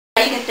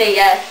You can say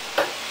yes.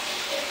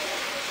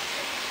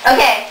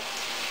 Okay.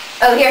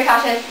 Oh, here,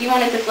 Tasha. You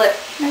wanted to flip.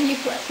 No, you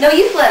flip. No,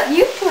 you flip.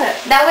 You flip.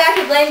 That way I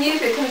can blame you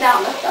if it comes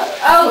out messed up.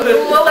 Oh,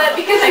 well,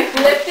 because I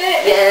flipped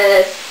it?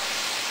 Yes.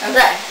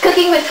 Okay.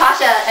 Cooking with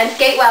Tasha and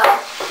Skatewell.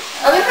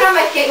 Let me put on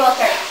my Skatewell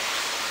shirt.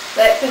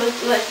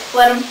 Let's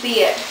let them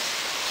see it.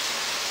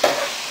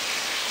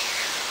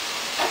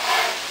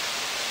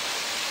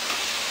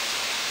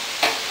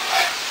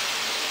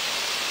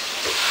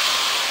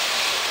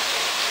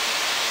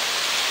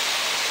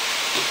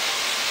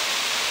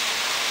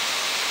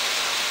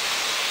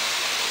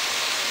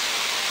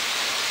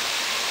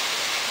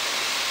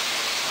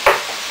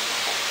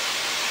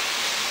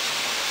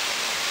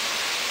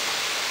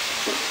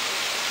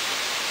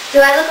 Do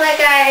I look like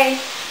I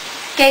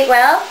skate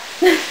well?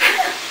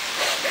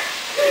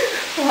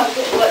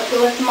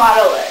 Let's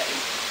model it.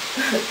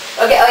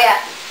 Okay, oh yeah.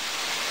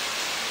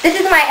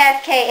 This is my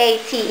Skatewell,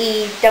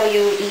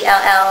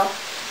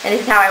 and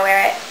this is how I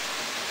wear it.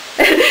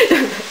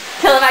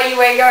 Tell them how you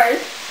wear yours.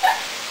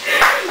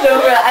 No,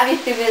 bro, I'd be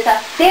stupid as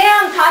hell.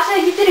 Damn, Tasha,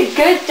 you did a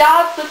good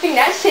job flipping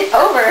that shit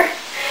over.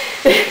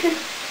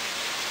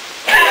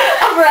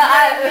 Oh, bro,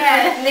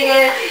 man,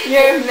 nigga.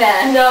 You're a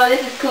mess. No, this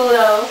is cool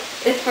though.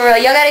 It's for real.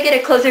 Y'all gotta get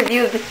a closer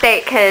view of the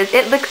steak because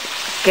it looks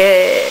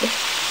good.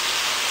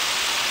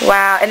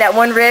 Wow, and that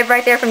one rib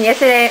right there from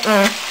yesterday,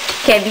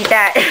 can't beat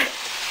that.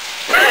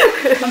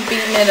 I'm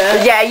beating it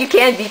up. Yeah, you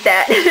can beat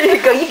that.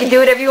 Go, you can do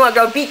whatever you want.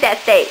 Go beat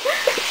that steak.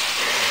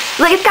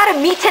 Look, it's got a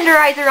meat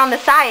tenderizer on the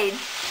side.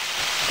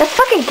 That's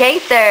fucking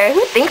gangster.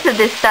 Who thinks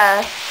of this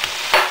stuff?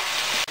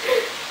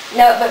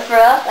 No, but for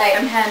real, like,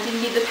 I'm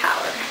handing you the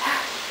power.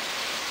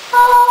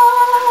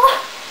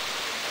 Oh,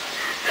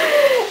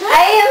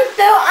 I am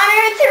so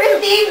honored to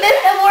receive this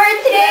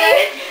award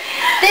today.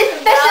 This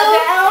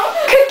special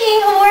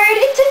cooking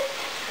award.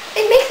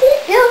 It makes me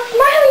feel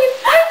smiley and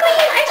sparkly.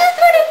 I just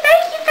want to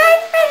thank you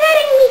guys for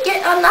letting me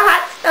get on the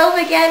hot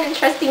stove again and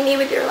trusting me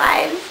with your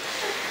lives.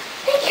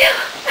 Thank you.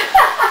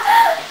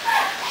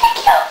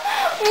 Thank you.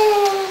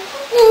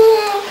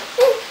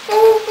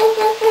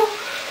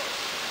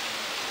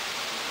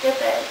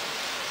 Stupid.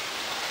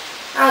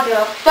 I don't give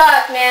a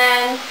fuck,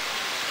 man.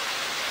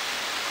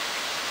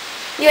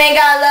 You ain't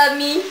gotta love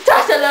me.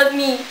 Tasha loves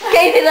me.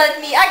 Casey loves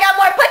me. I got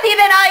more pussy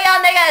than all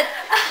y'all niggas.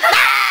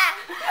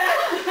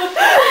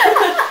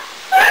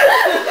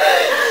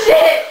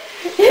 Shit.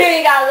 You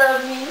ain't gotta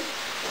love me.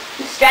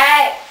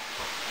 Strike.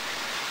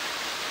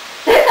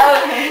 Oh,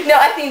 no,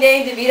 I think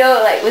Danny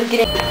DeVito like was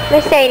getting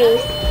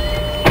Mercedes.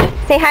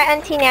 Say hi,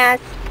 Auntie Naz.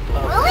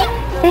 Really?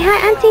 Say hi,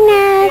 Auntie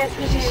Naz.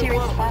 Yes, she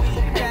responds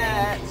to her.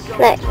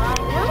 Look.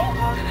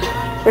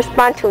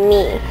 Respond to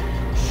me.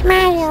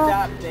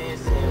 Smile.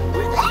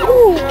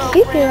 Ooh,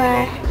 cute you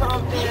are.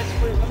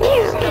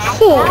 Yeah,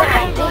 shit.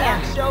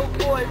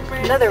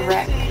 Another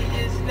wreck.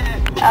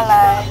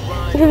 Hello.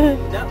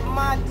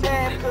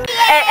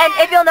 And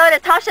if you'll notice,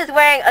 Tasha's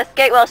wearing a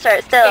Skatewell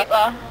shirt still.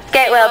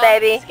 Skatewell,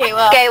 baby.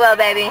 Skatewell,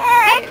 baby.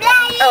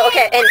 Oh,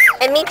 okay.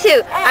 And me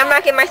too. I'm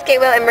rocking my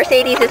Skatewell, and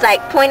Mercedes is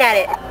like, point at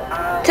it.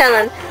 Tell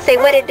him. Say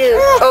what it do.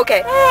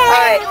 Okay.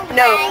 Alright.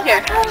 No.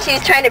 Here.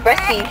 She's trying to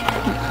breastfeed.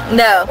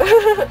 No.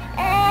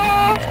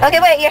 Okay,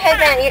 wait. Your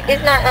headband.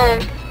 It's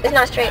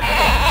not straight.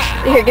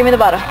 Here, give me the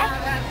bottle.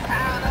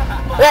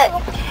 Look.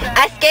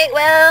 I skate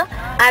well.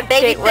 I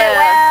babysit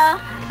well.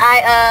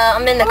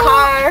 I'm in the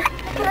car.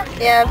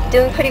 Yeah,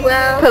 doing pretty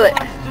well. Pull it.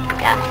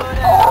 Yeah.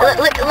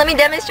 Let me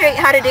demonstrate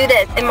how to do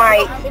this in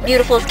my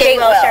beautiful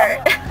Skatewell shirt.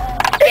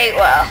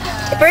 Skatewell.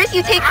 First,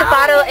 you take the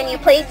bottle and you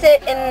place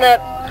it in the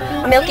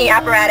milking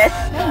apparatus.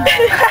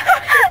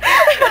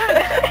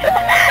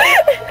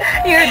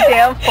 You're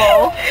damn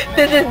full.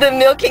 This is the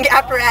milking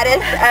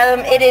apparatus.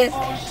 It is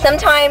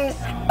sometimes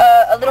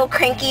a little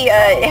cranky.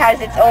 It has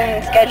its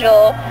own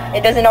schedule.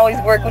 It doesn't always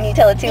work when you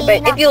tell it to,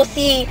 but if you'll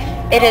see,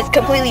 it has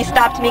completely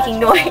stopped making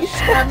noise.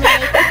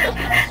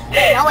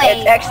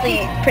 It's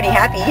actually pretty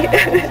happy.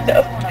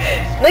 So,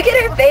 look at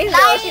her face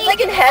though. She's like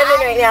in heaven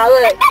right now.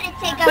 Look.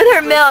 With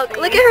her milk.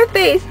 Look at her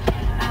face.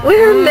 With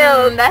her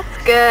milk. That's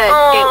good.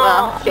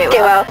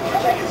 Skatewell.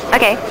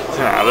 Okay.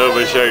 I love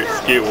my shirt.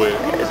 Skatewell.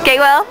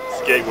 Skatewell?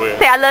 Skatewell.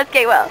 Say I love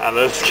Skatewell. I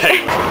love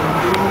Skatewell.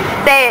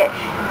 Say it.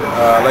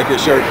 I like your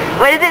shirt.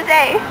 What does it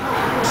say?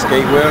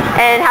 Skatewell.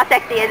 And how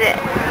sexy is it?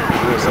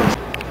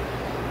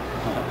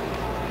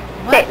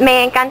 Say,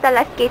 me encanta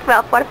la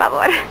Skatewell, por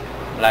favor.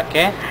 ¿La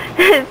qué?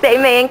 Say,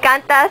 me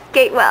encanta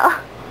Skatewell.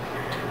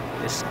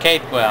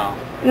 Skatewell.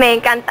 Me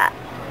encanta.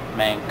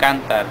 Me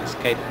encanta el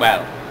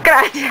Skatewell.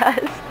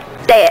 Gracias.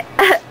 Say it.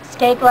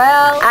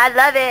 Skatewell. I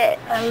love it.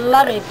 I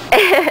love it.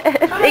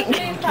 Thank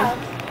you.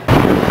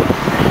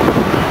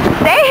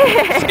 Say it.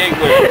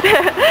 Skatewell.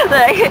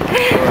 Look,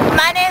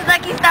 my name's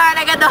Lucky Star and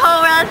I got the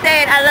whole world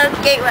saying I love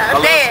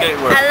Skatewell. Say it.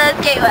 I love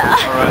Skatewell.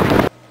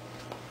 Alright.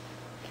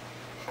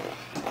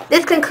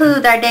 This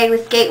concludes our day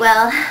with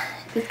Skatewell.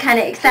 It's kind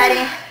of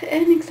exciting.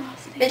 And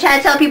exhausting. Been trying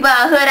to tell people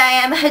how hood I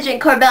am. I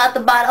drink Corbel out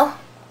the bottle.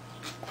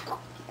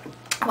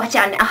 Watch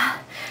out now.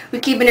 We're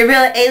keeping it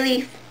real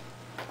A-Leaf.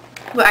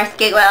 With our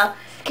Skatewell.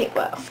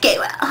 Skatewell.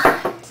 Skatewell.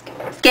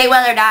 Skate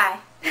well or die.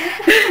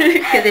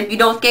 Because if you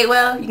don't skate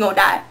well, you're gonna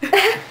die.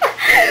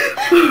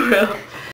 For real.